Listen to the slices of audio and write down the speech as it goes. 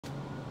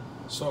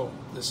So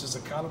this is a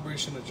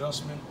calibration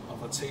adjustment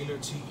of a Taylor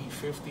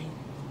TE50.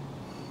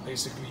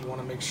 Basically, you want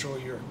to make sure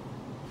you're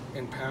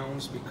in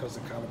pounds because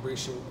the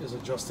calibration is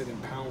adjusted in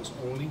pounds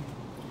only.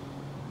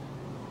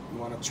 You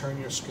want to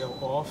turn your scale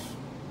off.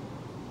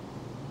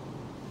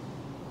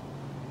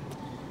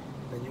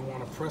 Then you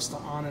want to press the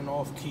on and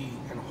off key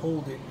and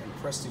hold it and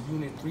press the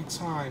unit 3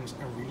 times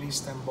and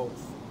release them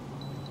both.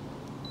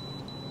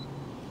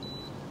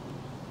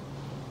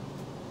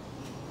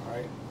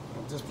 Alright,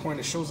 at this point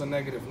it shows a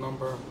negative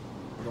number.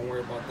 Don't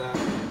worry about that.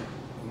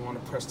 You want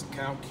to press the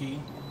count key.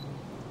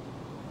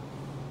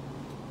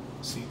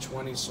 See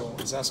 20, so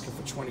it's asking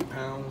for 20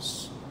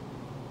 pounds.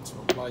 So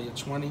apply your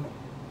 20.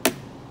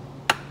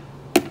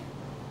 Give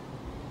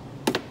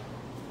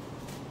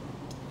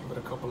it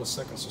a couple of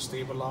seconds to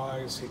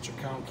stabilize. Hit your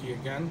count key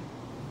again.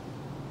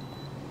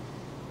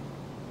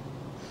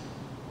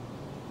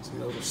 See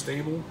that little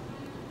stable?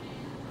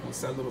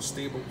 Once that little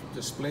stable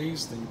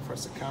displays, then you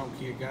press the count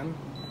key again.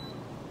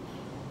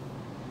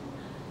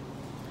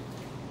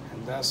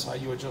 And that's how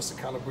you adjust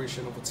the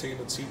calibration of a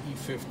Taylor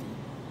TE50.